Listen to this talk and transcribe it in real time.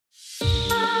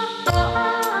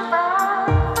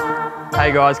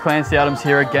Hey guys, Clancy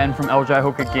here again from LJ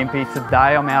Hooker Gympie.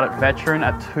 Today I'm out at Veteran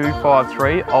at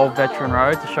 253 Old Veteran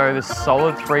Road to show you this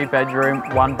solid 3-bedroom,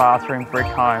 1-bathroom brick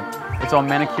home. It's on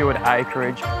manicured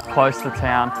acreage, close to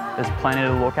town. There's plenty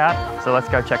to look at, so let's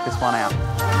go check this one out.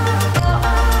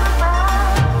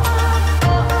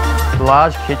 The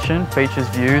large kitchen features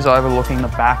views overlooking the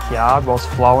backyard whilst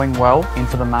flowing well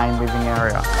into the main living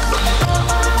area.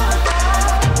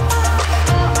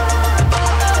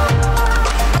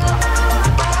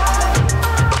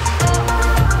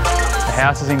 The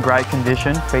house is in great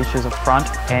condition, features a front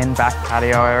and back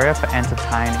patio area for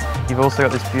entertaining. You've also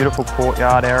got this beautiful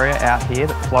courtyard area out here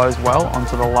that flows well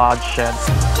onto the large shed.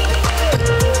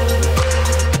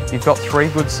 You've got 3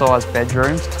 good sized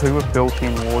bedrooms, 2 with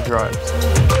built-in wardrobes.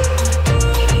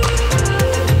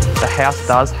 The house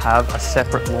does have a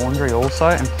separate laundry also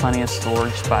and plenty of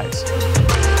storage space.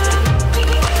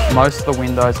 Most of the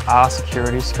windows are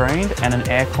security screened and an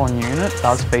aircon unit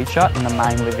does feature in the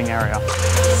main living area.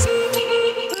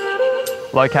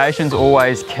 Location's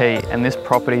always key, and this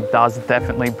property does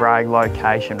definitely brag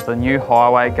location. With the new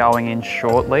highway going in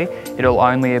shortly, it'll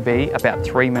only be about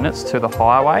 3 minutes to the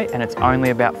highway, and it's only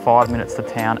about 5 minutes to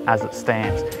town as it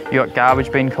stands. You've got garbage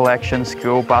bin collection,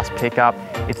 school bus pickup.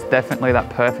 It's definitely that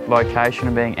perfect location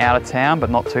of being out of town, but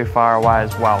not too far away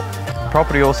as well. The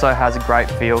property also has a great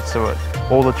feel to it.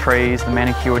 All the trees, the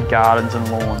manicured gardens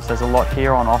and lawns. There's a lot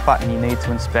here on offer and you need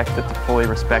to inspect it to fully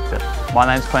respect it. My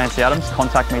name's Clancy.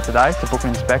 Contact me today to book an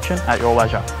inspection at your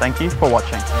leisure. Thank you for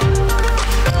watching.